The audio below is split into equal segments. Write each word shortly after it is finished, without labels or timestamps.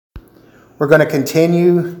We're going to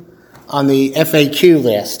continue on the FAQ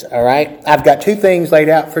list, all right? I've got two things laid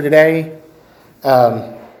out for today.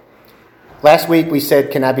 Last week we said,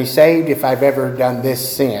 can I be saved if I've ever done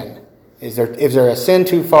this sin? Is there a sin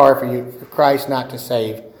too far for Christ not to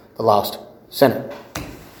save the lost sinner?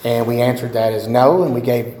 And we answered that as no, and we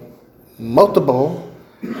gave multiple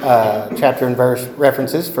chapter and verse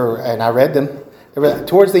references and I read them.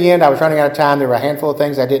 Towards the end, I was running out of time. There were a handful of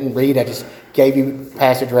things I didn't read. I just gave you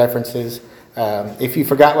passage references. If you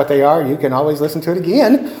forgot what they are, you can always listen to it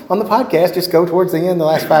again on the podcast. Just go towards the end, the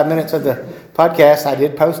last 5 minutes of the podcast. I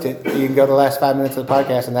did post it. You can go to the last 5 minutes of the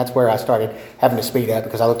podcast, and that's where I started having to speed up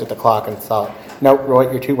because I looked at the clock and thought, nope,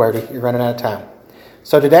 Roy, you're too wordy. You're running out of time.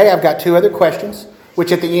 So today I've got two other questions,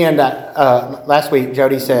 which at the end, last week,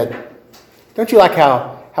 Jody said, don't you like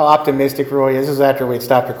how optimistic Roy is? This is after we'd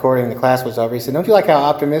stopped recording and the class was over. He said, don't you like how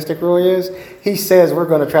optimistic Roy is? He says we're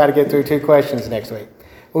going to try to get through two questions next week.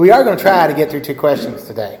 Well, we are going to try to get through two questions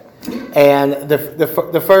today. And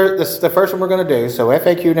the first one we're going to do, so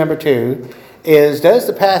FAQ number 2, is does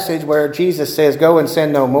the passage where Jesus says, go and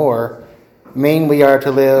sin no more, mean we are to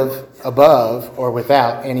live above or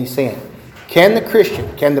without any sin? Can the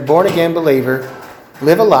Christian, can the born-again believer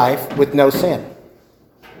live a life with no sin?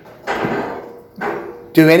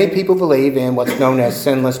 Do any people believe in what's known as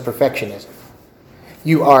sinless perfectionism?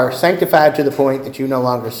 You are sanctified to the point that you no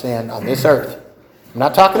longer sin on this earth. I'm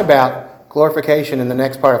not talking about glorification in the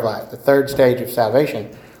next part of life, the third stage of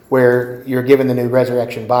salvation, where you're given the new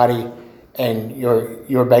resurrection body and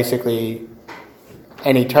you're basically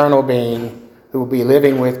an eternal being who will be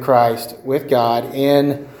living with Christ, with God,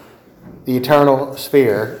 in the eternal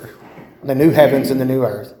sphere, the new heavens and the new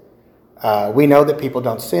earth. We know that people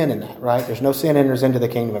don't sin in that, right? There's no sin enters into the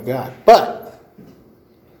kingdom of God. But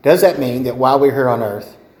does that mean that while we're here on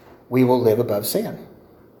earth, we will live above sin?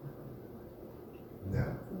 No.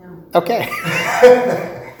 Okay.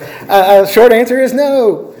 Short answer is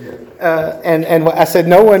no. And I said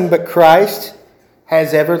no one but Christ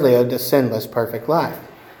has ever lived a sinless, perfect life.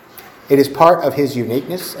 It is part of his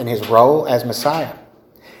uniqueness and his role as Messiah.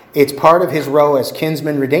 It's part of his role as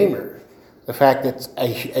kinsman redeemer. The fact that a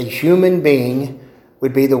human being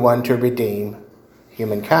would be the one to redeem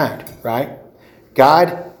humankind, right?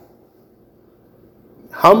 God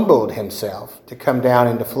humbled himself to come down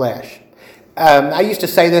into flesh. I used to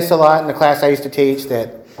say this a lot in the class I used to teach,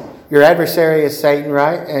 that your adversary is Satan,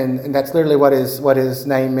 right? And that's literally what his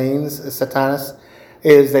name means, Satanas,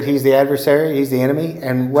 is that he's the adversary, he's the enemy.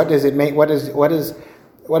 And what does it mean? What does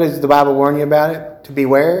the Bible warn you about it? To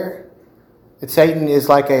beware. That Satan is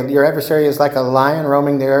your adversary is like a lion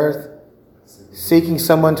roaming the earth, seeking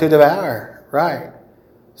someone to devour. Right.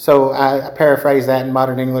 So I paraphrase that in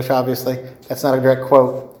modern English, obviously. That's not a direct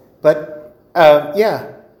quote. But,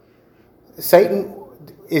 Satan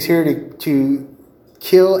is here to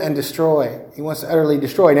kill and destroy. He wants to utterly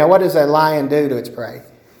destroy. Now, what does a lion do to its prey?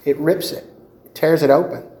 It rips it, tears it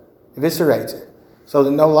open, eviscerates it, so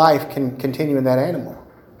that no life can continue in that animal.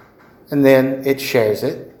 And then it shares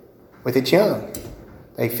it with its young.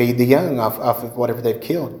 They feed the young off of whatever they've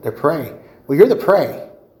killed, their prey. Well, you're the prey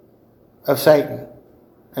of Satan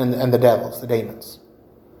and the devils, the demons.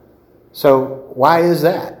 So why is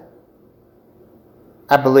that?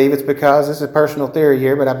 I believe it's because, this is a personal theory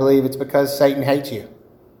here, but I believe it's because Satan hates you.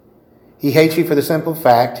 He hates you for the simple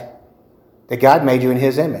fact that God made you in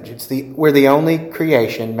his image. We're the only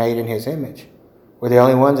creation made in his image. We're the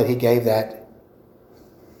only ones that he gave that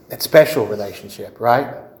special relationship,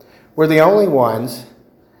 right? We're the only ones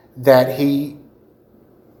that he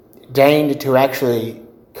deigned to actually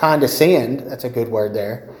condescend. That's a good word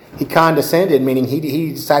there. He condescended, meaning he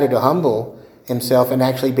decided to humble himself and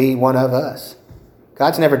actually be one of us.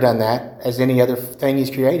 God's never done that as any other thing he's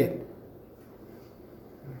created.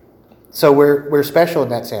 So we're special in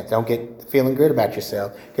that sense. Don't get feeling good about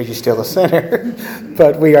yourself because you're still a sinner.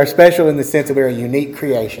 But we are special in the sense that we're a unique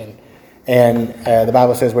creation. And the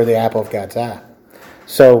Bible says we're the apple of God's eye.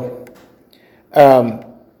 So,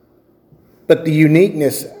 but the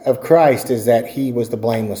uniqueness of Christ is that he was the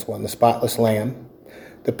blameless one, the spotless lamb,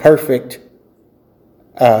 the perfect,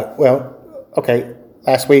 last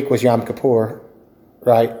week was Yom Kippur,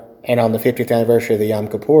 right? And on the 50th anniversary of the Yom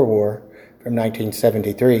Kippur War from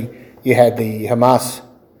 1973, you had the Hamas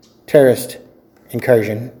terrorist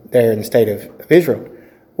incursion there in the state of Israel.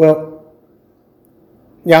 Well,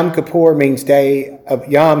 Yom Kippur means day of,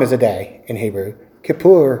 Yom is a day in Hebrew.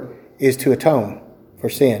 Kippur is to atone for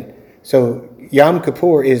sin. So Yom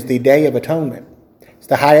Kippur is the Day of Atonement. It's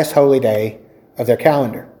the highest holy day of their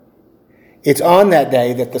calendar. It's on that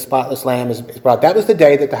day that the spotless lamb is brought. That was the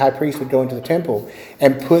day that the high priest would go into the temple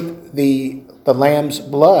and put the lamb's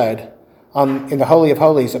blood in the Holy of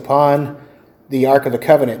Holies, upon the Ark of the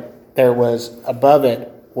Covenant, there was, above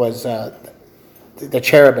it was the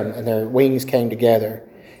cherubim, and their wings came together,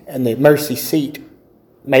 and the mercy seat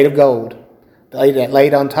made of gold that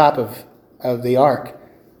laid on top of the ark.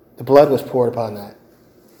 The blood was poured upon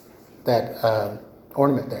that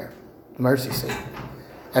ornament there, the mercy seat.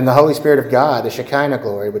 And the Holy Spirit of God, the Shekinah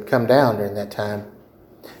glory, would come down during that time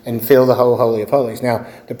and fill the whole Holy of Holies. Now,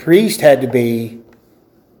 the priest had to be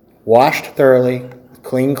washed thoroughly, with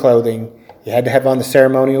clean clothing. He had to have on the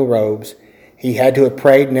ceremonial robes. He had to have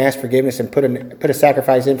prayed and asked forgiveness and put a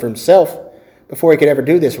sacrifice in for himself before he could ever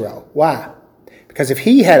do this role. Why? Because if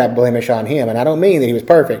he had a blemish on him, and I don't mean that he was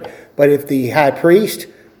perfect, but if the high priest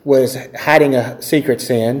was hiding a secret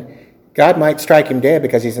sin, God might strike him dead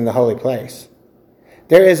because he's in the holy place.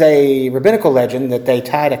 There is a rabbinical legend that they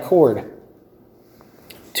tied a cord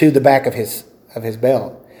to the back of his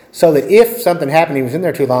belt, so that if something happened, he was in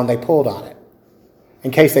there too long, they pulled on it,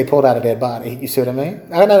 in case they pulled out a dead body. You see what I mean?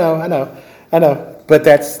 I know. But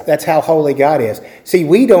that's how holy God is. See,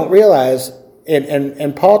 we don't realize,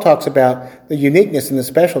 and Paul talks about the uniqueness and the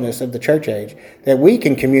specialness of the church age, that we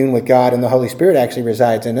can commune with God and the Holy Spirit actually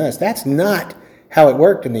resides in us. That's not how it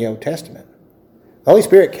worked in the Old Testament. The Holy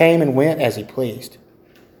Spirit came and went as he pleased.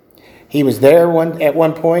 He was there at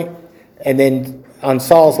one point, and then on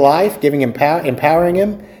Saul's life, giving him empowering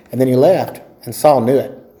him, and then he left, and Saul knew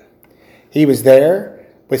it. He was there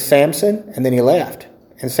with Samson, and then he left,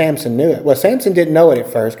 and Samson knew it. Well, Samson didn't know it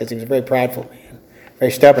at first because he was a very prideful man,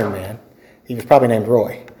 very stubborn man. He was probably named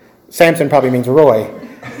Roy. Samson probably means Roy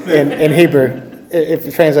in Hebrew,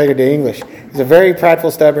 if translated to English. He's a very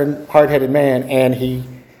prideful, stubborn, hard-headed man, and he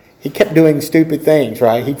kept doing stupid things,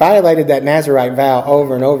 right? He violated that Nazirite vow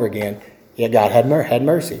over and over again, yet God had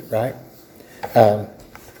mercy, right?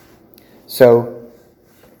 So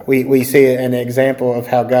we see an example of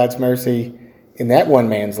how God's mercy in that one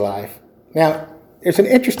man's life. Now, there's an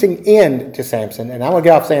interesting end to Samson, and I want to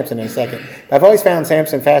get off Samson in a second. But I've always found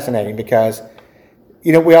Samson fascinating because,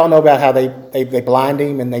 we all know about how they blind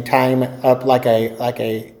him and they tie him up like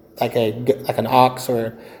an ox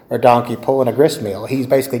or a donkey pulling a grist mill. He's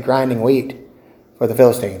basically grinding wheat for the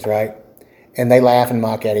Philistines, right? And they laugh and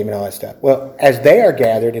mock at him and all that stuff. Well, as they are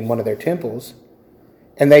gathered in one of their temples,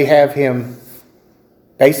 and they have him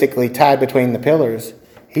basically tied between the pillars,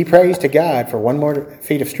 he prays to God for one more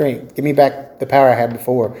feat of strength. Give me back the power I had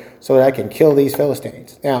before so that I can kill these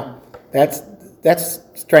Philistines. Now, that's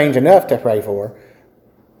strange enough to pray for,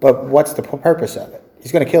 but what's the purpose of it?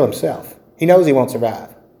 He's going to kill himself. He knows he won't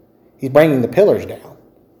survive. He's bringing the pillars down.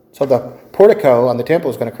 So the portico on the temple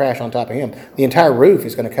is going to crash on top of him. The entire roof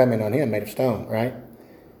is going to come in on him made of stone, right?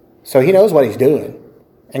 So he knows what he's doing,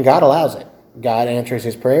 and God allows it. God answers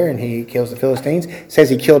his prayer, and he kills the Philistines. It says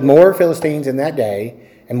he killed more Philistines in that day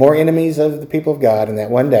and more enemies of the people of God in that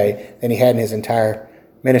one day than he had in his entire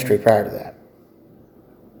ministry prior to that.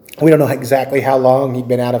 We don't know exactly how long he'd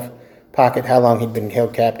been out of pocket, how long he'd been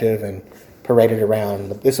held captive and paraded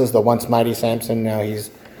around. This was the once mighty Samson. Now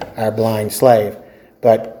he's our blind slave.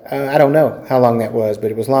 But I don't know how long that was,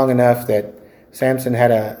 but it was long enough that Samson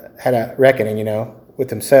had a reckoning, with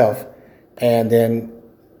himself, and then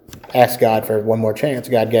asked God for one more chance.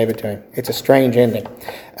 God gave it to him. It's a strange ending.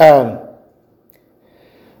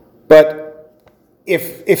 But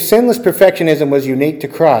if sinless perfectionism was unique to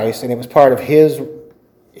Christ and it was part of his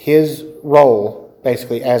role,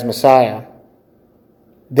 basically, as Messiah,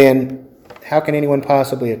 then how can anyone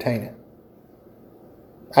possibly attain it?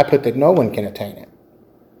 I put that no one can attain it.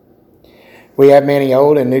 We have many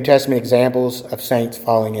Old and New Testament examples of saints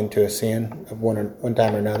falling into a sin of one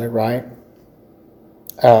time or another, right?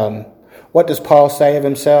 What does Paul say of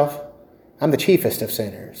himself? I'm the chiefest of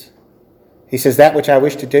sinners. He says, that which I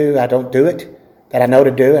wish to do, I don't do it. That I know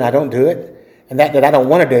to do, and I don't do it. And that I don't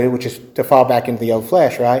want to do, which is to fall back into the old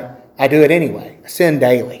flesh, right? I do it anyway. I sin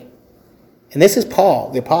daily. And this is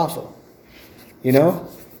Paul, the apostle.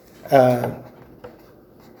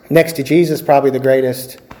 Next to Jesus, probably the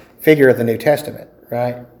greatest figure of the New Testament,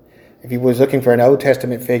 right? If he was looking for an Old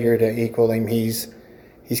Testament figure to equal him, he's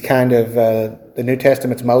kind of the New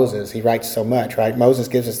Testament's Moses. He writes so much, right? Moses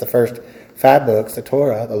gives us the first 5 books, the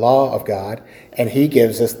Torah, the law of God, and he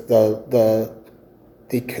gives us the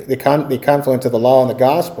confluence of the law and the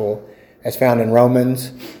gospel as found in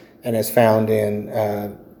Romans and as found in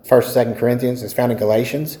 1st, 2nd Corinthians, as found in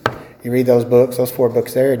Galatians. You read those books, those 4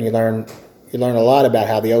 books there, and you learn a lot about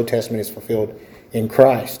how the Old Testament is fulfilled in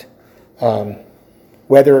Christ.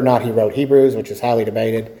 Whether or not he wrote Hebrews, which is highly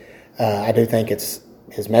debated, I do think it's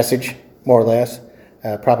his message, more or less,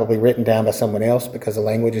 probably written down by someone else because the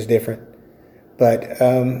language is different. But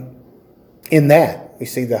in that, we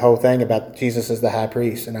see the whole thing about Jesus as the high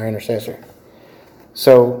priest and our intercessor.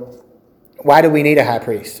 So, why do we need a high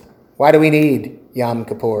priest? Why do we need Yom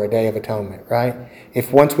Kippur, a day of atonement, right?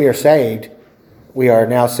 If once we are saved, we are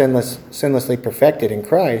now sinlessly perfected in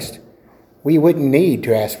Christ, we wouldn't need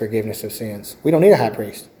to ask forgiveness of sins. We don't need a high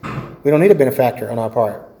priest. We don't need a benefactor on our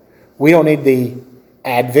part. We don't need the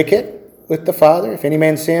advocate with the Father. If any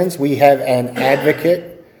man sins, we have an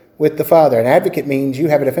advocate with the Father. An advocate means you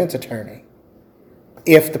have a defense attorney.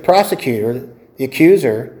 If the prosecutor, the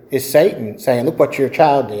accuser, is Satan saying, look what your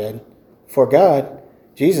child did for God,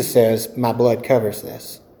 Jesus says, my blood covers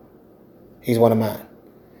this. He's one of mine.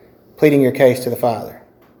 Pleading your case to the Father.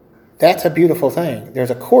 That's a beautiful thing. There's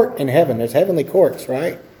a court in heaven. There's heavenly courts,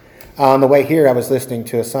 right? On the way here, I was listening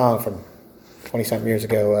to a song from 20-something years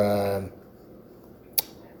ago.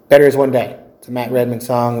 Better Is One Day. It's a Matt Redman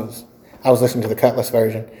song. I was listening to the Cutlass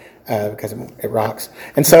version because it rocks.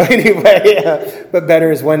 And so anyway, but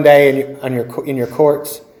better is one day in your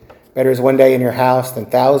courts. Better is one day in your house than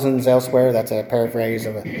thousands elsewhere. That's a paraphrase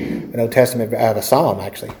of an Old Testament, of a psalm,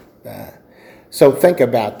 actually. So think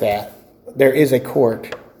about that. There is a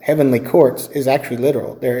court. Heavenly courts is actually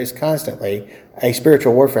literal. There is constantly a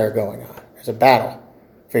spiritual warfare going on. There's a battle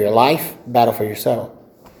for your life, a battle for your soul.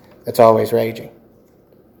 That's always raging.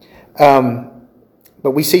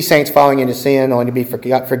 But we see saints falling into sin only to be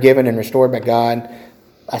forgiven and restored by God.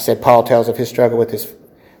 I said Paul tells of his struggle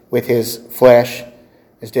with his flesh,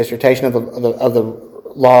 his dissertation of the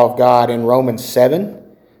law of God in Romans 7,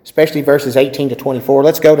 especially verses 18 to 24.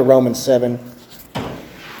 Let's go to Romans 7,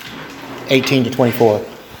 18 to 24.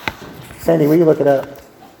 Sandy, will you look it up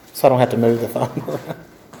so I don't have to move the phone around?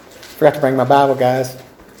 Forgot to bring my Bible, guys.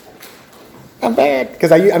 I'm bad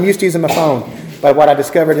because I'm used to using my phone. But what I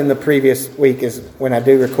discovered in the previous week is when I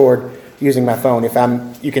do record using my phone,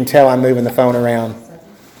 you can tell I'm moving the phone around.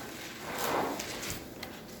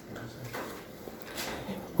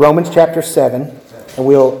 Romans chapter 7, and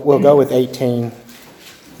we'll go with 18.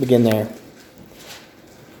 Begin there.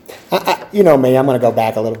 You know me, I'm going to go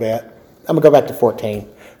back a little bit. I'm going to go back to 14.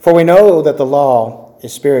 For we know that the law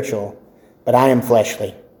is spiritual, but I am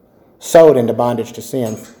fleshly, sold into bondage to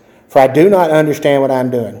sin. For I do not understand what I am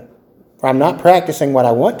doing. For I'm not practicing what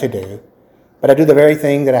I want to do, but I do the very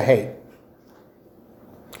thing that I hate.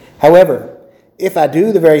 However, if I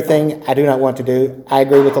do the very thing I do not want to do, I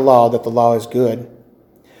agree with the law that the law is good.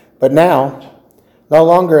 But now, no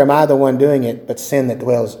longer am I the one doing it, but sin that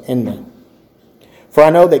dwells in me. For I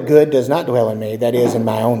know that good does not dwell in me, that is, in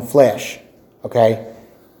my own flesh. Okay?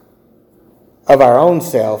 Of our own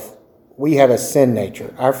self, we have a sin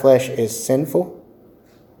nature. Our flesh is sinful,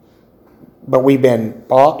 but we've been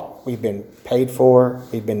bought, we've been paid for,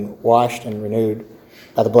 we've been washed and renewed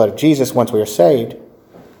by the blood of Jesus once we are saved.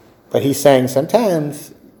 But he's saying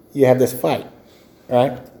sometimes you have this fight,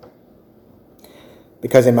 right?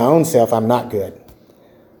 Because in my own self, I'm not good.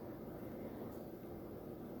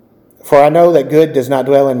 For I know that good does not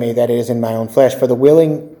dwell in me, that is, in my own flesh. For the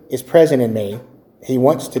willing is present in me. He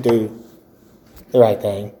wants to do the right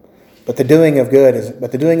thing, but the doing of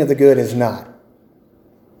the good is not.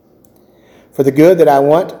 For the good that I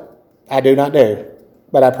want, I do not do,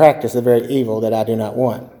 but I practice the very evil that I do not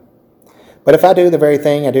want. But if I do the very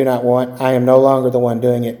thing I do not want, I am no longer the one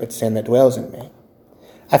doing it, but sin that dwells in me.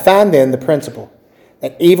 I find then the principle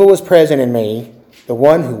that evil is present in me, the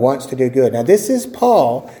one who wants to do good. Now this is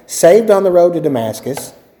Paul, saved on the road to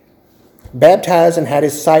Damascus, baptized and had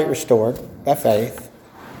his sight restored by faith,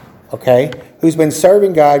 okay, who's been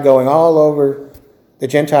serving God, going all over the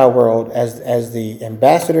Gentile world as the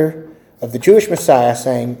ambassador of the Jewish Messiah,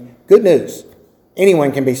 saying, good news,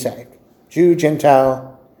 anyone can be saved. Jew,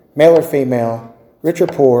 Gentile, male or female, rich or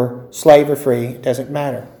poor, slave or free, it doesn't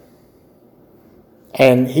matter.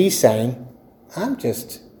 And he's saying, I'm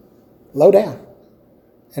just low down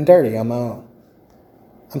and dirty on my own.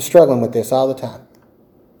 I'm struggling with this all the time.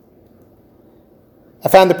 I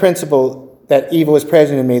find the principle that evil is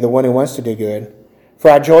present in me, the one who wants to do good. For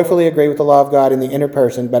I joyfully agree with the law of God in the inner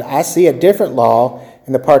person, but I see a different law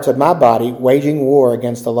in the parts of my body, waging war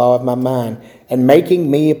against the law of my mind, and making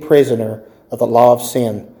me a prisoner of the law of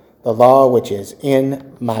sin, the law which is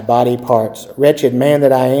in my body parts. Wretched man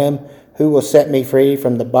that I am, who will set me free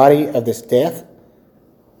from the body of this death?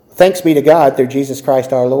 Thanks be to God through Jesus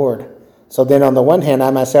Christ our Lord. So then on the one hand,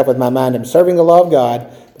 I myself with my mind am serving the law of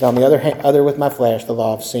God, but on the other with my flesh, the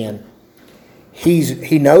law of sin.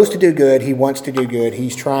 He knows to do good. He wants to do good.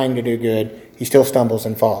 He's trying to do good. He still stumbles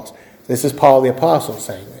and falls. This is Paul the Apostle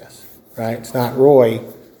saying this, right? It's not Roy,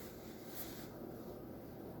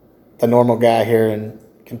 the normal guy here in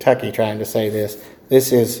Kentucky, trying to say this.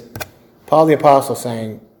 This is Paul the Apostle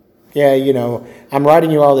saying, Yeah, I'm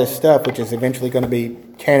writing you all this stuff, which is eventually going to be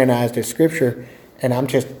canonized as Scripture, and I'm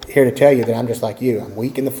just here to tell you that I'm just like you. I'm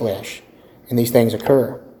weak in the flesh, and these things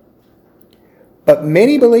occur. But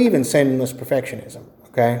many believe in sinless perfectionism,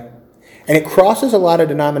 okay? And it crosses a lot of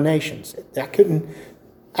denominations. I could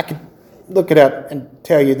look it up and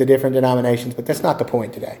tell you the different denominations, but that's not the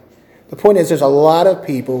point today. The point is there's a lot of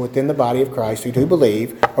people within the body of Christ who do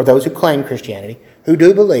believe, or those who claim Christianity, who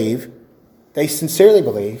do believe, they sincerely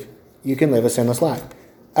believe, you can live a sinless life.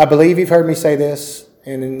 I believe you've heard me say this,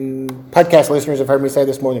 and podcast listeners have heard me say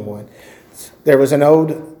this more than once. There's an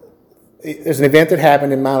event that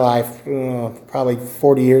happened in my life probably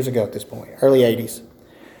 40 years ago at this point, early 80s.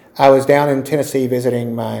 I was down in Tennessee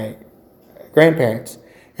visiting my grandparents,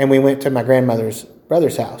 and we went to my grandmother's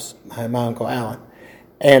brother's house, my Uncle Alan.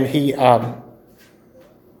 And he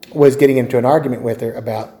was getting into an argument with her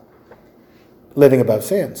about living above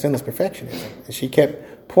sin, sinless perfectionism. And she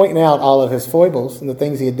kept pointing out all of his foibles and the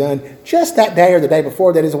things he had done just that day or the day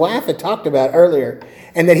before that his wife had talked about earlier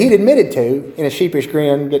and that he'd admitted to in a sheepish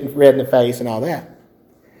grin, getting red in the face and all that.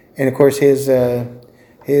 And, of course, his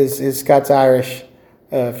Scots-Irish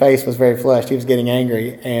face was very flushed. He was getting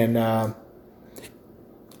angry. And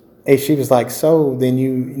she was like, so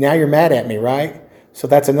then now you're mad at me, right? So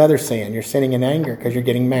that's another sin. You're sinning in anger because you're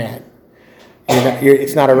getting mad.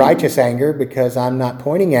 It's not a righteous anger because I'm not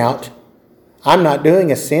pointing out, I'm not doing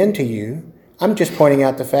a sin to you. I'm just pointing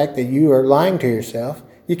out the fact that you are lying to yourself.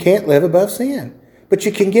 You can't live above sin. But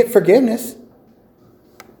you can get forgiveness.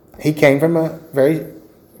 He came from a very,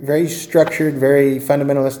 very structured, very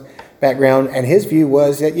fundamentalist background, and his view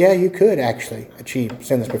was that, yeah, you could actually achieve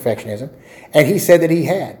sinless perfectionism. And he said that he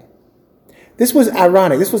had. This was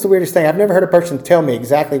ironic. This was the weirdest thing. I've never heard a person tell me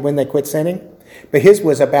exactly when they quit sinning, but his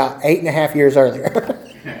was about 8.5 years earlier.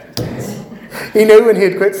 He knew when he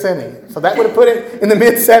had quit sinning. So that would have put it in the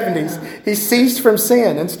mid-70s. He ceased from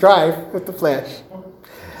sin and strife with the flesh.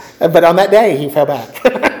 But on that day, he fell back.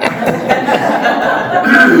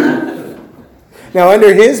 Now,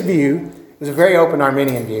 under his view, it was a very open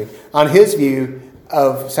Arminian view. On his view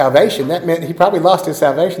of salvation, that meant he probably lost his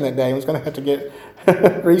salvation that day and was going to have to get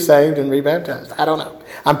resaved and rebaptized. I don't know.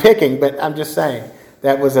 I'm picking, but I'm just saying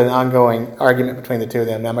that was an ongoing argument between the two of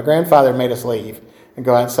them. Now, my grandfather made us leave and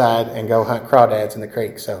go outside and go hunt crawdads in the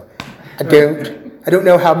creek. So I don't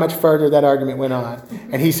know how much further that argument went on.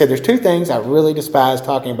 And he said, there's two things I really despise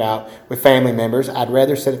talking about with family members. I'd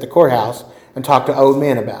rather sit at the courthouse and talk to old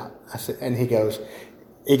men about. I said, and he goes,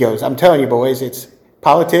 I'm telling you, boys, it's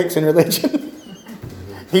politics and religion.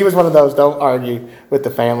 He was one of those, don't argue with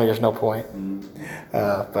the family, there's no point.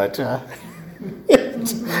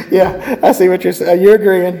 Yeah, I see what you're saying. You're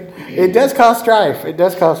agreeing. It does cause strife.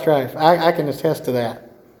 I can attest to that.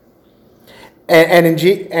 And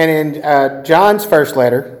in John's first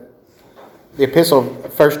letter, the epistle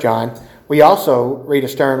of 1 John, we also read a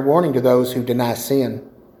stern warning to those who deny sin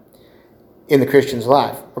in the Christian's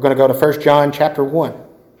life. We're going to go to 1 John chapter 1.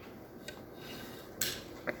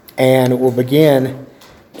 And we'll begin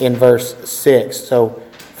in verse 6. So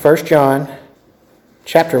 1 John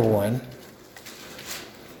chapter 1,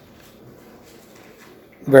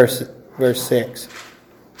 verse 6.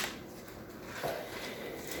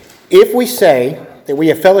 If we say that we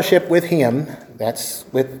have fellowship with him, that's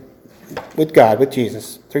with God, with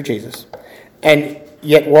Jesus, through Jesus, and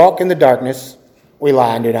yet walk in the darkness, we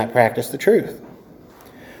lie and do not practice the truth.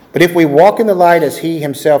 But if we walk in the light as he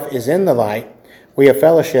himself is in the light, we have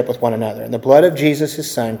fellowship with one another, and the blood of Jesus,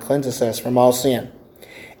 his Son, cleanses us from all sin.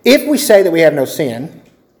 If we say that we have no sin,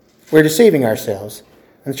 we're deceiving ourselves,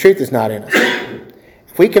 and the truth is not in us.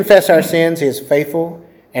 If we confess our sins, he is faithful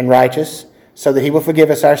and righteous, so that he will forgive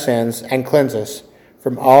us our sins and cleanse us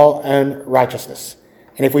from all unrighteousness.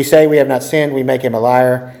 And if we say we have not sinned, we make him a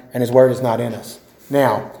liar, and his word is not in us.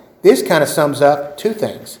 Now, this kind of sums up two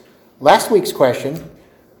things. Last week's question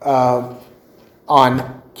on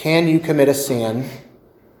can you commit a sin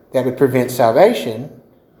that would prevent salvation,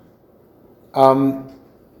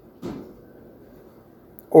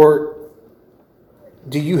 or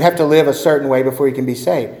do you have to live a certain way before you can be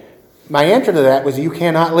saved? My answer to that was you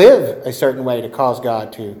cannot live a certain way to cause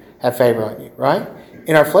God to have favor on you, right?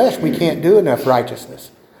 In our flesh, we can't do enough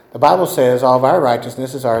righteousness. The Bible says all of our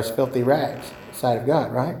righteousnesses are as filthy rags in the sight of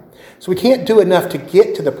God, right? So we can't do enough to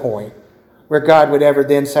get to the point where God would ever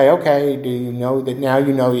then say, okay, do you know that now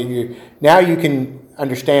you can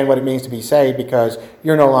understand what it means to be saved because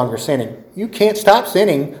you're no longer sinning. You can't stop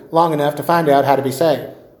sinning long enough to find out how to be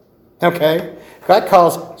saved. Okay? God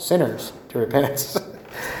calls sinners to repentance.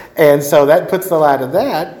 And so that puts the light of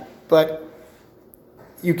that, but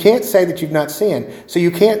you can't say that you've not sinned. So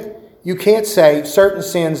you can't you can't say certain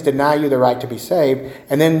sins deny you the right to be saved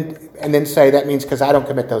and then say that means because I don't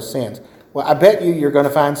commit those sins. Well, I bet you're going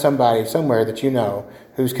to find somebody somewhere that you know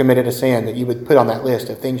who's committed a sin that you would put on that list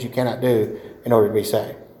of things you cannot do in order to be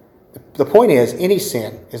saved. The point is, any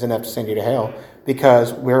sin is enough to send you to hell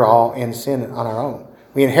because we're all in sin on our own.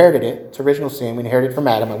 We inherited it. It's original sin. We inherited it from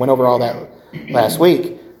Adam. I went over all that last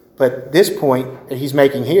week. But this point that he's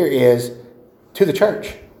making here is to the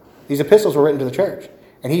church. These epistles were written to the church.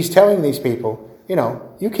 And he's telling these people,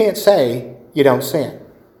 you can't say you don't sin.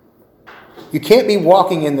 You can't be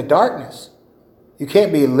walking in the darkness. You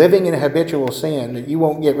can't be living in a habitual sin that you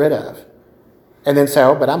won't get rid of. And then say,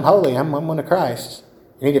 but I'm holy. I'm one of Christ.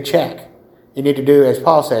 You need to check. You need to do, as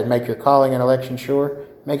Paul said, make your calling and election sure.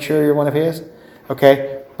 Make sure you're one of his.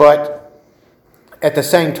 Okay? But at the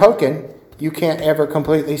same token, you can't ever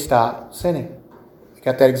completely stop sinning. We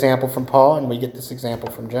got that example from Paul, and we get this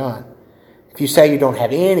example from John. If you say you don't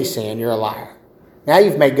have any sin, you're a liar. Now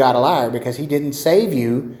you've made God a liar because he didn't save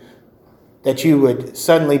you that you would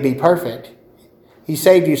suddenly be perfect. He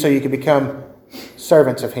saved you so you could become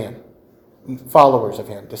servants of him, followers of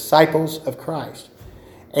him, disciples of Christ.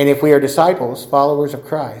 And if we are disciples, followers of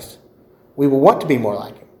Christ, we will want to be more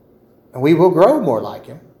like him. And we will grow more like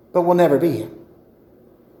him, but we'll never be him.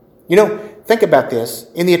 Think about this.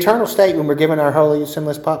 In the eternal state, when we're given our holy,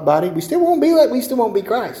 sinless body, we still won't be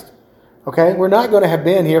Christ. Okay? We're not going to have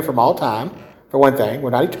been here from all time, for one thing. We're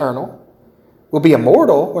not eternal. We'll be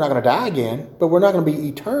immortal. We're not going to die again, but we're not going to be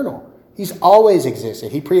eternal. He's always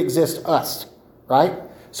existed. He pre-exists us, right?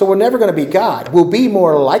 So we're never going to be God. We'll be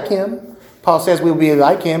more like him. Paul says we'll be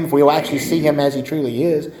like him if we'll actually see him as he truly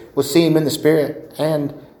is. We'll see him in the spirit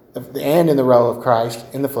and in the role of Christ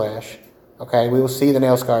in the flesh. Okay? We will see the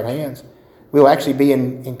nail-scarred hands. We will actually be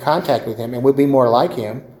in contact with him, and we'll be more like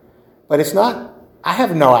him. But it's not, I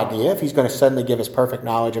have no idea if he's going to suddenly give us perfect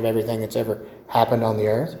knowledge of everything that's ever happened on the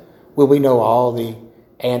earth. Will we know all the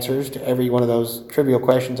answers to every one of those trivial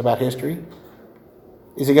questions about history?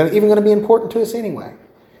 Is it even going to be important to us anyway?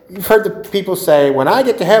 You've heard the people say, when I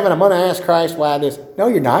get to heaven, I'm going to ask Christ why this. No,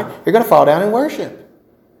 you're not. You're going to fall down and worship.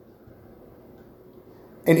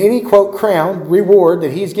 And any, quote, crown, reward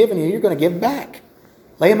that he's given you, you're going to give back.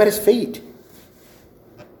 Lay him at his feet.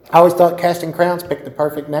 I always thought Casting Crowns picked the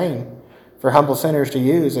perfect name for humble sinners to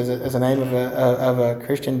use as a name of a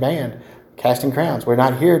Christian band. Casting Crowns. We're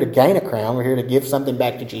not here to gain a crown. We're here to give something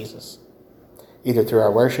back to Jesus. Either through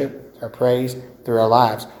our worship, our praise, through our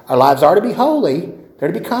lives. Our lives are to be holy.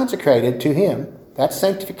 They're to be consecrated to him. That's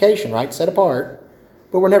sanctification, right? Set apart.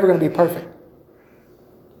 But we're never going to be perfect.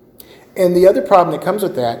 And the other problem that comes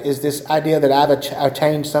with that is this idea that I've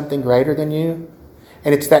attained something greater than you.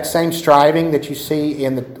 And it's that same striving that you see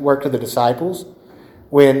in the work of the disciples.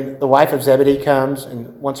 When the wife of Zebedee comes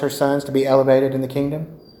and wants her sons to be elevated in the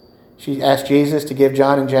kingdom. She asked Jesus to give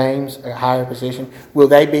John and James a higher position. Will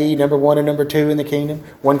they be number 1 and number 2 in the kingdom?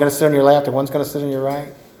 One going to sit on your left and one's going to sit on your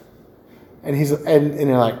right? And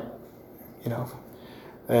you're like,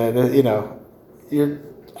 you're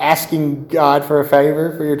asking God for a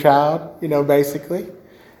favor for your child, basically,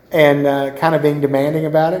 and kind of being demanding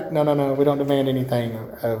about it. No, we don't demand anything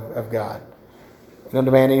of God. We don't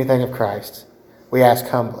demand anything of Christ. We ask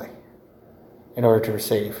humbly in order to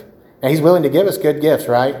receive. Now, he's willing to give us good gifts,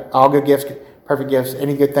 right? All good gifts, perfect gifts,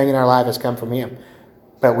 any good thing in our life has come from him.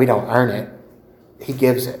 But we don't earn it. He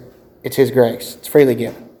gives it. It's his grace. It's freely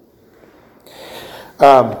given.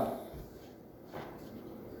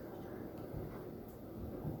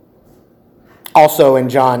 Also in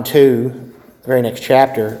John 2, the very next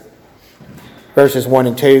chapter, verses 1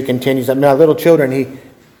 and 2 continues. Now, little children,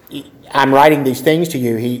 I'm writing these things to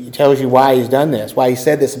you. He tells you why he's done this, why he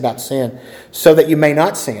said this about sin, so that you may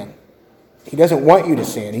not sin. He doesn't want you to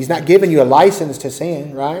sin. He's not giving you a license to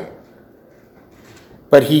sin, right?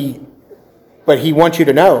 But he wants you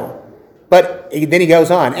to know. But then he goes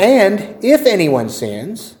on, and if anyone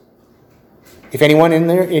sins, if anyone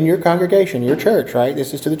in your congregation, your church, right?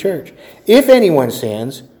 This is to the church. If anyone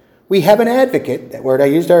sins, we have an advocate, that word I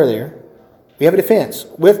used earlier. We have a defense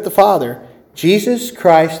with the Father, Jesus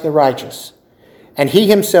Christ the righteous. And he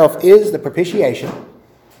himself is the propitiation,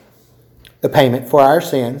 the payment for our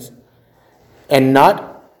sins. And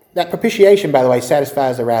not, that propitiation, by the way,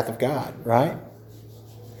 satisfies the wrath of God, right?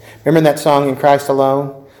 Remember in that song, In Christ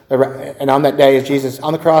Alone? And on that day,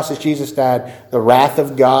 on the cross as Jesus died, the wrath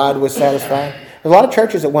of God was satisfied. There's a lot of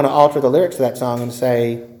churches that want to alter the lyrics of that song and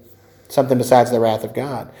say something besides the wrath of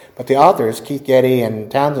God. But the authors, Keith Getty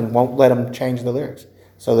and Townsend, won't let them change the lyrics.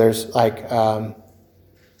 So there's like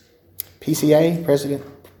PCA,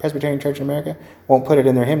 Presbyterian Church in America, won't put it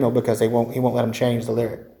in their hymnal because he won't let them change the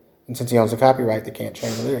lyric. And since he owns the copyright, they can't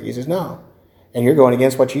change the lyric. He says, no. And you're going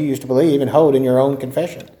against what you used to believe and hold in your own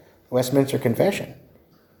confession, the Westminster Confession,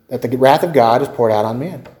 that the wrath of God is poured out on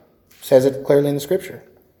men. It says it clearly in the Scripture.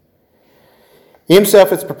 He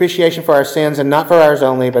himself is propitiation for our sins, and not for ours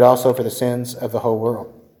only, but also for the sins of the whole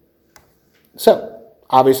world. So,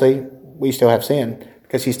 obviously, we still have sin,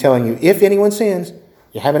 because he's telling you, if anyone sins,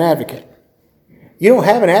 you have an advocate. You don't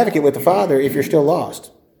have an advocate with the Father if you're still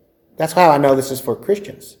lost. That's how I know this is for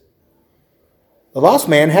Christians. The lost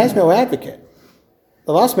man has no advocate.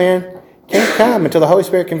 The lost man can't come until the Holy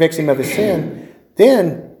Spirit convicts him of his sin.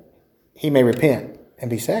 Then he may repent and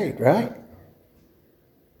be saved, right?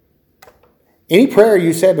 Any prayer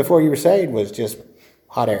you said before you were saved was just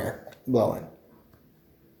hot air blowing.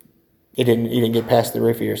 You didn't get past the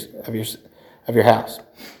roof of your house.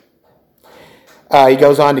 He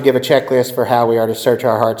goes on to give a checklist for how we are to search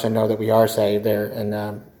our hearts and know that we are saved there.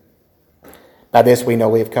 And by this we know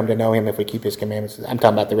we have come to know him if we keep his commandments. I'm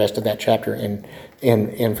talking about the rest of that chapter in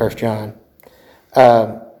 1 John.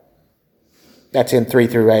 That's in 3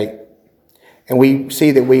 through 8. And we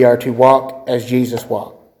see that we are to walk as Jesus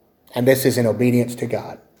walked. And this is in obedience to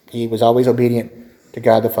God. He was always obedient to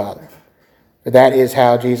God the Father. For that is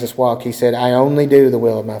how Jesus walked. He said, I only do the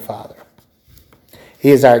will of my Father.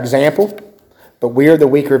 He is our example, but we are the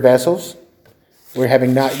weaker vessels. We're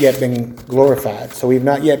having not yet been glorified. So we've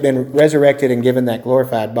not yet been resurrected and given that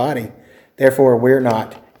glorified body. Therefore, we're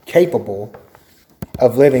not capable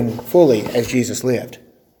of living fully as Jesus lived.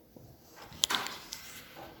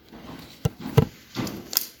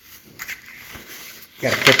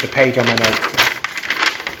 Got to flip the page on my notes.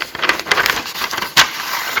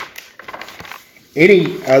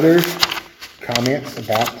 Any other comments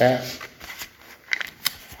about that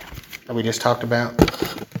we just talked about?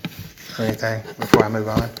 Or anything before I move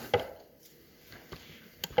on?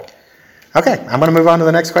 Okay, I'm going to move on to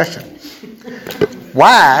the next question.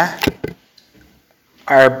 Why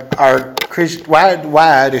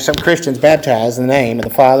do some Christians baptize in the name of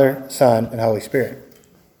the Father, Son, and Holy Spirit?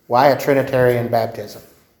 Why a Trinitarian baptism?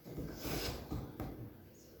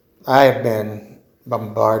 I have been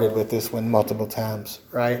bombarded with this one multiple times,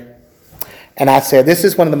 right? And I said this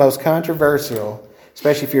is one of the most controversial,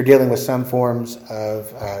 especially if you're dealing with some forms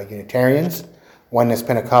of Unitarians, Oneness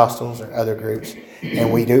Pentecostals, or other groups.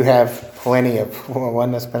 And we do have plenty of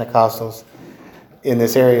Oneness Pentecostals in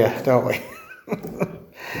this area, don't we?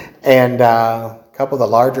 And a couple of the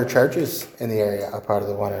larger churches in the area are part of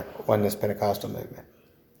the Oneness Pentecostal movement.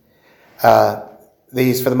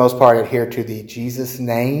 These, for the most part, adhere to the Jesus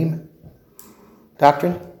name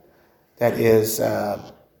doctrine. That is, you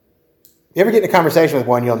ever get in a conversation with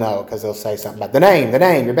one, you'll know, because they'll say something about the name,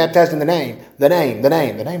 you're baptized in the name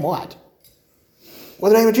what?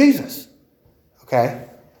 Well, the name of Jesus. Okay?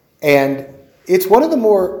 And it's one of the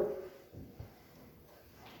more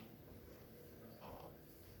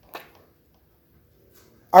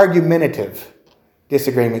argumentative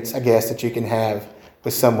disagreements, I guess, that you can have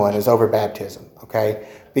with someone is over baptism, okay?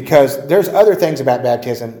 Because there's other things about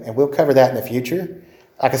baptism, and we'll cover that in the future.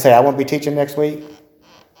 Like I say, I won't be teaching next week,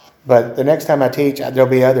 but the next time I teach, there'll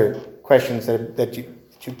be other questions that you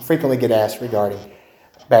frequently get asked regarding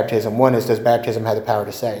baptism. One is, does baptism have the power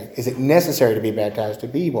to save? Is it necessary to be baptized to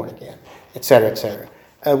be born again? Et cetera, et cetera.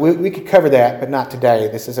 We could cover that, but not today.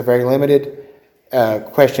 This is a very limited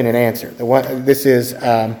question and answer.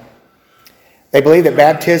 They believe that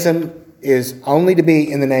baptism is only to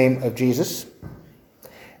be in the name of Jesus.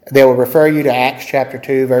 They will refer you to Acts chapter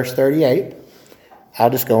 2, verse 38.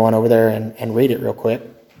 I'll just go on over there and read it real quick.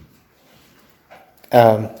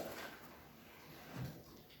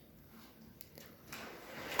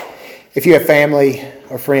 If you have family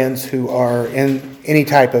or friends who are in any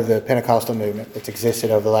type of the Pentecostal movement that's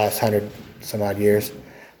existed over the last 100 some odd years,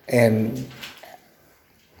 and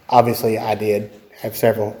obviously I did have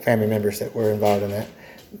several family members that were involved in that,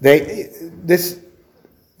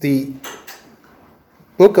 the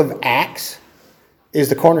book of Acts is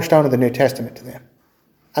the cornerstone of the New Testament to them.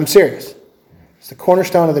 I'm serious. It's the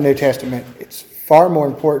cornerstone of the New Testament. It's far more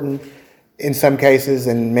important in some cases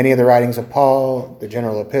than many of the writings of Paul, the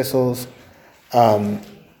general epistles.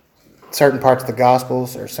 Certain parts of the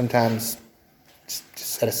Gospels are sometimes just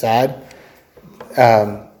set aside.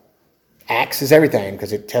 Acts is everything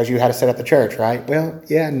because it tells you how to set up the church, right? Well,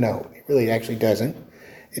 yeah, no, it really actually doesn't.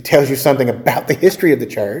 It tells you something about the history of the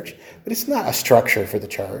church, but it's not a structure for the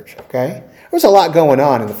church, okay? There's a lot going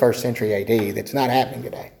on in the 1st century AD that's not happening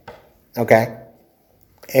today, okay?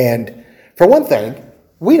 And for one thing,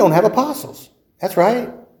 we don't have apostles. That's right.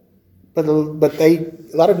 But a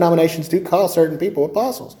lot of denominations do call certain people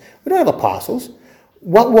apostles. We don't have apostles.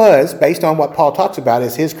 what was, based on what Paul talks about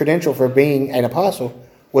as his credential for being an apostle,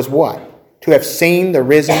 was what? To have seen the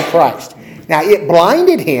risen Christ. Now, it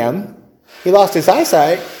blinded him. He lost his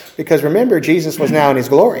eyesight because, remember, Jesus was now in his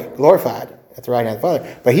glory, glorified at the right hand of the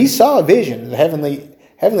Father. But he saw a vision, the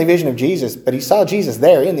heavenly vision of Jesus, but he saw Jesus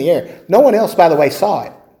there in the air. No one else, by the way, saw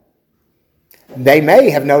it. They may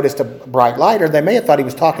have noticed a bright light, or they may have thought he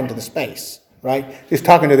was talking to the space, right? Just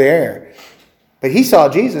talking to the air. But he saw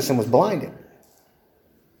Jesus and was blinded.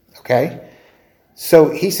 Okay? So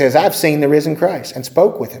he says, I've seen the risen Christ, and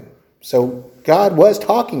spoke with him. So God was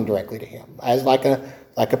talking directly to him as like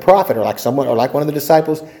a prophet, or like someone, or like one of the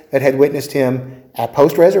disciples that had witnessed him at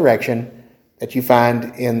post-resurrection that you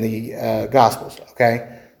find in the Gospels.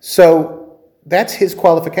 Okay? So that's his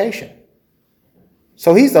qualification.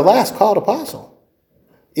 So he's the last called apostle,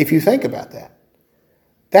 if you think about that.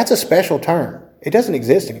 That's a special term. It doesn't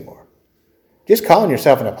exist anymore. Just calling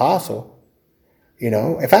yourself an apostle,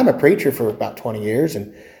 if I'm a preacher for about 20 years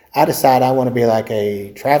and I decide I want to be like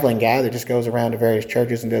a traveling guy that just goes around to various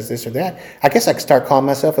churches and does this or that, I guess I could start calling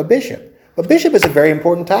myself a bishop. But bishop is a very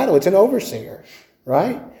important title. It's an overseer,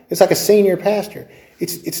 right? It's like a senior pastor.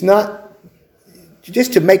 It's not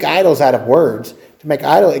just to make idols out of words, to make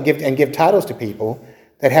idol and give titles to people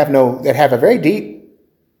that have a very deep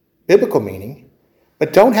biblical meaning,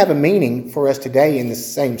 but don't have a meaning for us today in the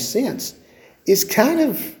same sense, is kind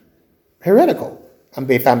of heretical,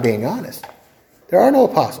 if I'm being honest. There are no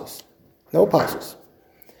apostles. No apostles.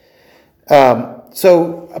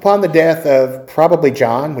 So upon the death of probably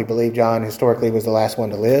John, we believe John historically was the last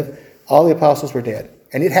one to live, all the apostles were dead.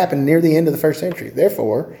 And it happened near the end of the first century.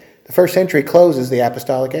 Therefore, the first century closes the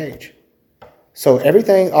apostolic age. So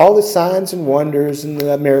everything, all the signs and wonders and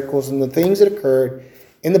the miracles and the things that occurred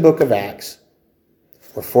in the book of Acts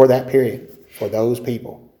were for that period, for those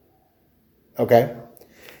people. Okay?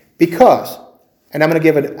 Because, and I'm going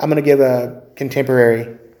to give a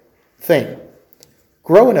contemporary thing.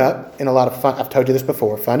 Growing up in a lot of I've told you this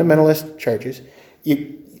before, fundamentalist churches,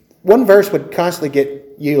 one verse would constantly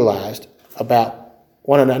get utilized about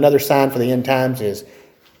another sign for the end times is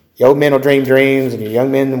your old men will dream dreams and your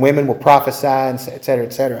young men and women will prophesy, and et cetera,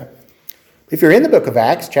 et cetera. If you're in the book of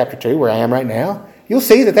Acts, chapter 2, where I am right now, you'll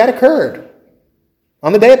see that occurred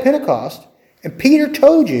on the day of Pentecost. And Peter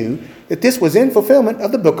told you that this was in fulfillment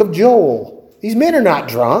of the book of Joel. These men are not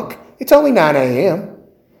drunk. It's only 9 a.m.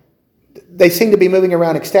 They seem to be moving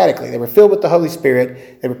around ecstatically. They were filled with the Holy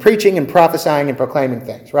Spirit. They were preaching and prophesying and proclaiming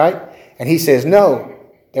things, right? And he says, no,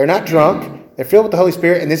 they're not drunk. They're filled with the Holy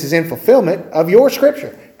Spirit, and this is in fulfillment of your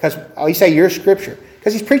scripture. Because you say your scripture.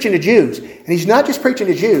 Because he's preaching to Jews. And he's not just preaching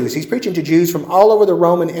to Jews. He's preaching to Jews from all over the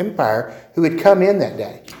Roman Empire who had come in that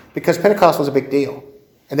day. Because Pentecost was a big deal.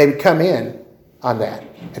 And they would come in on that.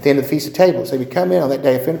 At the end of the Feast of Tables, they would come in on that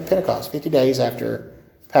day of Pentecost, 50 days after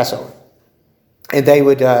Passover. And they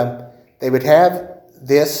would have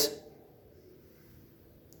this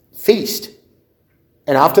feast.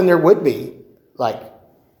 And often there would be, like,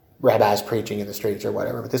 rabbis preaching in the streets or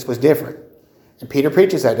whatever. But this was different. And Peter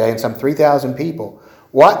preaches that day, and some 3,000 people.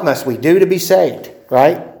 What must we do to be saved?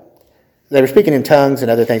 Right? They were speaking in tongues and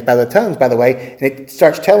other things. By the tongues, by the way, and it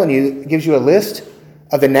starts telling you, it gives you a list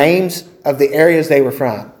of the names of the areas they were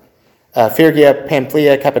from. Phrygia,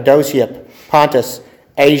 Pamphylia, Cappadocia, Pontus,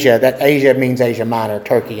 Asia. That Asia means Asia Minor,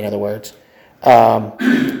 Turkey, in other words.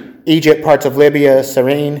 Egypt, parts of Libya,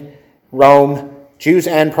 Cyrene, Rome, Jews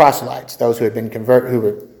and proselytes, those who had been who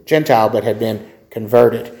were Gentile but had been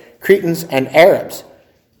converted. Cretans and Arabs.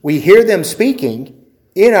 We hear them speaking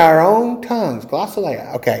in our own tongues.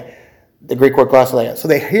 Glossolalia. Okay, the Greek word glossolalia. So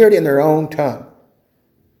they hear it in their own tongue.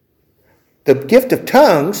 The gift of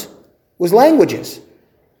tongues was languages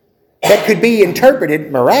that could be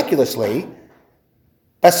interpreted miraculously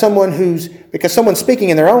by because someone's speaking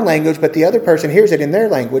in their own language, but the other person hears it in their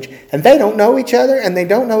language, and they don't know each other, and they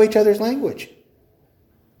don't know each other's language.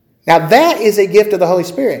 Now that is a gift of the Holy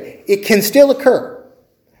Spirit. It can still occur.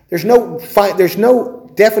 There's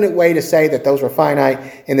no definite way to say that those were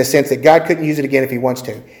finite in the sense that God couldn't use it again if he wants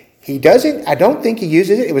to. He doesn't. I don't think he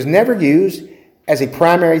uses it. It was never used as a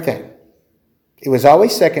primary thing. It was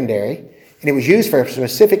always secondary, and it was used for a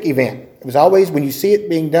specific event. It was always, when you see it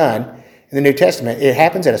being done in the New Testament, it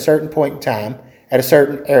happens at a certain point in time, at a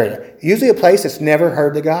certain area. Usually a place that's never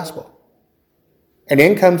heard the gospel. And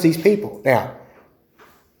in comes these people. Now,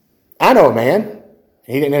 I know a man.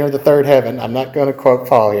 He didn't enter the third heaven. I'm not going to quote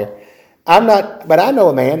Paul here. But I know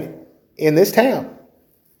a man in this town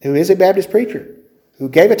who is a Baptist preacher who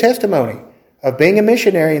gave a testimony of being a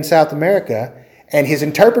missionary in South America, and his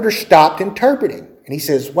interpreter stopped interpreting. And he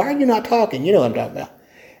says, why are you not talking? You know what I'm talking about.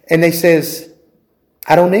 And they says,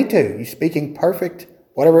 I don't need to. You're speaking perfect,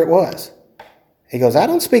 whatever it was. He goes, I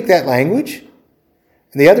don't speak that language.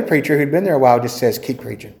 And the other preacher who'd been there a while just says, keep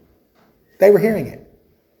preaching. They were hearing it.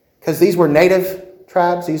 Because these were native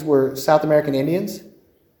tribes. These were South American Indians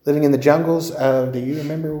living in the jungles of, do you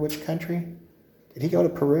remember which country? Did he go to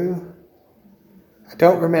Peru? I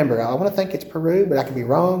don't remember. I want to think it's Peru, but I could be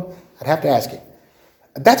wrong. I'd have to ask him.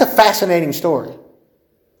 That's a fascinating story.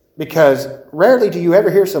 Because rarely do you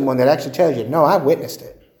ever hear someone that actually tells you, no, I witnessed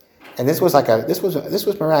it. And this was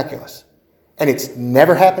miraculous. And it's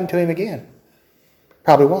never happened to him again.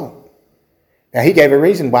 Probably won't. Now, he gave a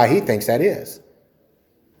reason why he thinks that is.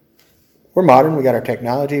 We're modern. We got our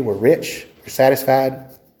technology. We're rich. We're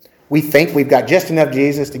satisfied. We think we've got just enough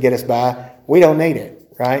Jesus to get us by. We don't need it,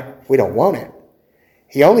 right? We don't want it.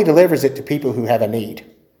 He only delivers it to people who have a need.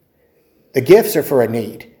 The gifts are for a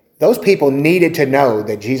need. Those people needed to know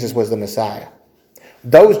that Jesus was the Messiah.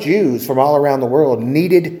 Those Jews from all around the world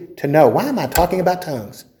needed to know. Why am I talking about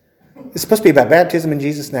tongues? It's supposed to be about baptism in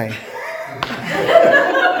Jesus' name.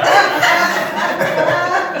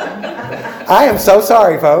 I am so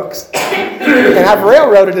sorry, folks. And I've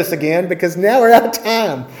railroaded us again because now we're out of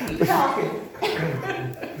time.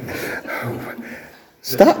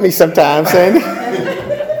 Stop me sometime, Sandy.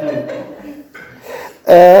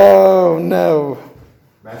 Oh, no.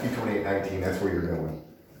 Matthew 28:19, that's where you're going.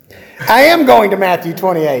 I am going to Matthew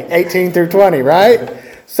 28:18 through 20, right?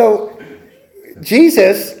 So,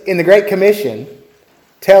 Jesus, in the Great Commission,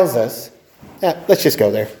 tells us, let's just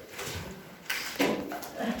go there.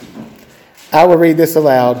 I will read this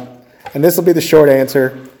aloud, and this will be the short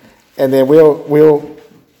answer, and then we'll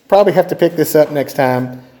probably have to pick this up next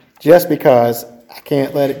time, just because I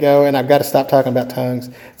can't let it go, and I've got to stop talking about tongues.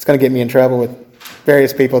 It's going to get me in trouble with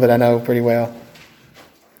various people that I know pretty well.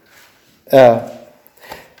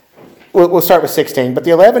 We'll start with 16. But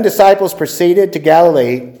the 11 disciples proceeded to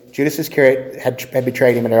Galilee. Judas Iscariot had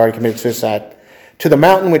betrayed him and had already committed suicide. To the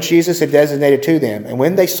mountain which Jesus had designated to them. And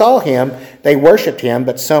when they saw him, they worshipped him,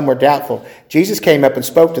 but some were doubtful. Jesus came up and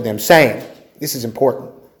spoke to them, saying, this is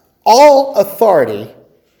important, all authority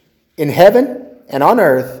in heaven and on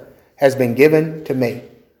earth has been given to me.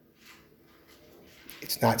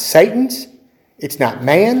 It's not Satan's. It's not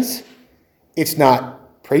man's. It's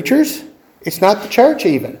not preachers. It's not the church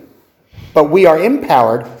even. But we are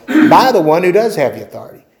empowered by the one who does have the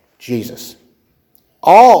authority, Jesus.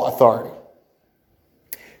 All authority.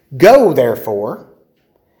 Go, therefore,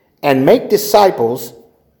 and make disciples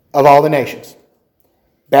of all the nations,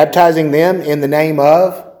 baptizing them in the name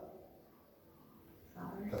of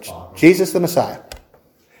Jesus the Messiah,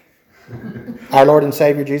 our Lord and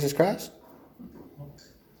Savior Jesus Christ,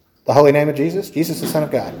 the holy name of Jesus, Jesus the Son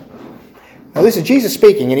of God. Now this is Jesus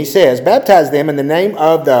speaking, and he says, baptize them in the name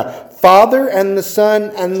of the Father and the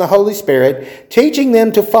Son and the Holy Spirit, teaching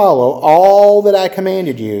them to follow all that I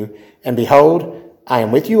commanded you, and behold, I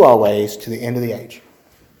am with you always to the end of the age.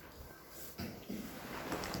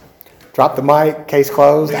 Drop the mic, case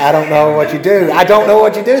closed. I don't know what you do. I don't know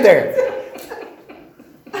what you do there.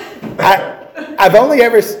 I've only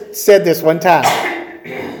ever said this one time.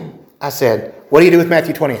 I said, what do you do with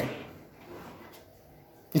Matthew 28? You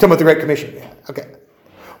talking about the Great Commission? Yeah. Okay.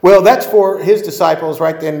 Well, that's for his disciples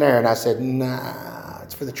right then and there. And I said, nah,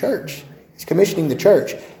 it's for the church. He's commissioning the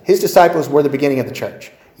church. His disciples were the beginning of the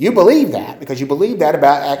church. You believe that because you believe that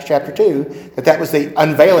about Acts chapter 2, that was the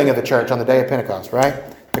unveiling of the church on the day of Pentecost, right?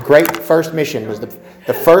 The great first mission was the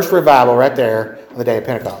first revival right there on the day of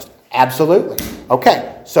Pentecost. Absolutely.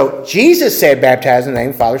 Okay, so Jesus said baptize in the name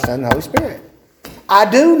of the Father, Son, and Holy Spirit. I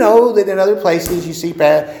do know that in other places you see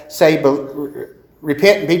say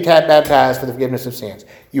repent and be baptized for the forgiveness of sins.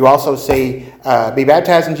 You also see be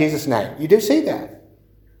baptized in Jesus' name. You do see that.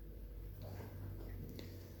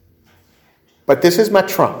 But this is my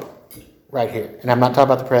trump right here. And I'm not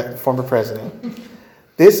talking about the former president.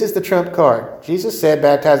 This is the trump card. Jesus said,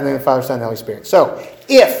 baptize in the name of the Father, Son, and Holy Spirit. So,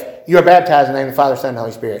 if you are baptized in the name of the Father, Son, and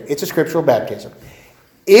Holy Spirit, it's a scriptural baptism.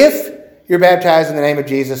 If you're baptized in the name of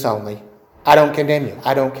Jesus only, I don't condemn you.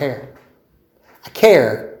 I don't care. I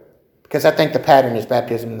care because I think the pattern is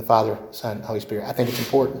baptism in the Father, Son, and Holy Spirit. I think it's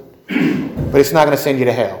important. But it's not going to send you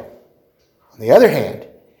to hell. On the other hand,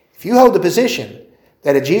 if you hold the position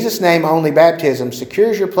that a Jesus name only baptism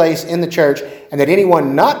secures your place in the church and that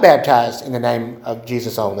anyone not baptized in the name of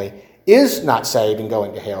Jesus only is not saved and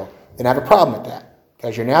going to hell, then I have a problem with that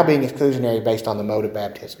because you're now being exclusionary based on the mode of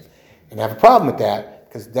baptism. And I have a problem with that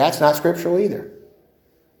because that's not scriptural either.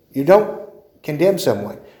 You don't condemn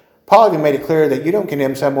someone. Paul even made it clear that you don't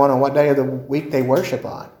condemn someone on what day of the week they worship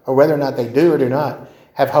on or whether or not they do or do not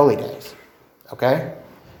have holy days. Okay?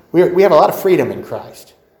 We have a lot of freedom in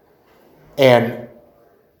Christ. And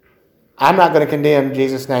I'm not going to condemn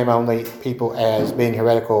Jesus' name only people as being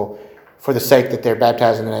heretical for the sake that they're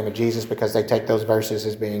baptized in the name of Jesus because they take those verses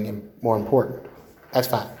as being more important. That's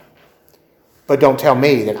fine. But don't tell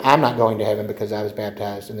me that I'm not going to heaven because I was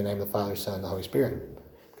baptized in the name of the Father, Son, and the Holy Spirit.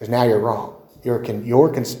 Because now you're wrong. You're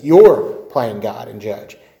playing God and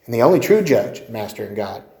judge. And the only true judge, master, and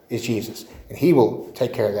God is Jesus. And he will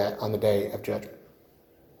take care of that on the day of judgment.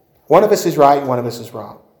 One of us is right and one of us is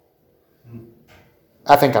wrong.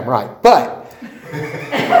 I think I'm right. But,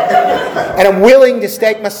 and I'm willing to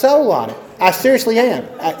stake my soul on it. I seriously am.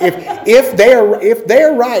 If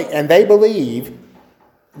they're right and they believe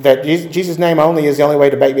that Jesus' name only is the only way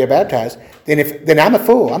to be baptized, then I'm a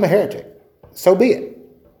fool. I'm a heretic. So be it.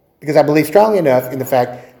 Because I believe strongly enough in the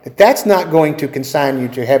fact that that's not going to consign you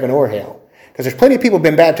to heaven or hell. Because there's plenty of people who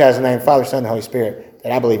have been baptized in the name of the Father, Son, and the Holy Spirit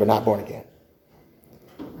that I believe are not born again.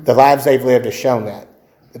 The lives they've lived have shown that.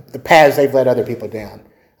 The paths they've led other people down.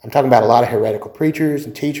 I'm talking about a lot of heretical preachers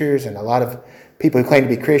and teachers and a lot of people who claim to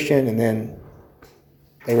be Christian and then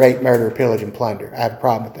they rape, murder, pillage, and plunder. I have a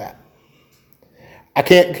problem with that. I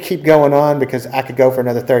can't keep going on because I could go for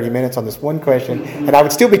another 30 minutes on this one question and I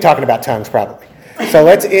would still be talking about tongues probably. So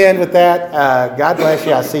let's end with that. God bless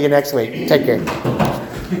you. I'll see you next week. Take care.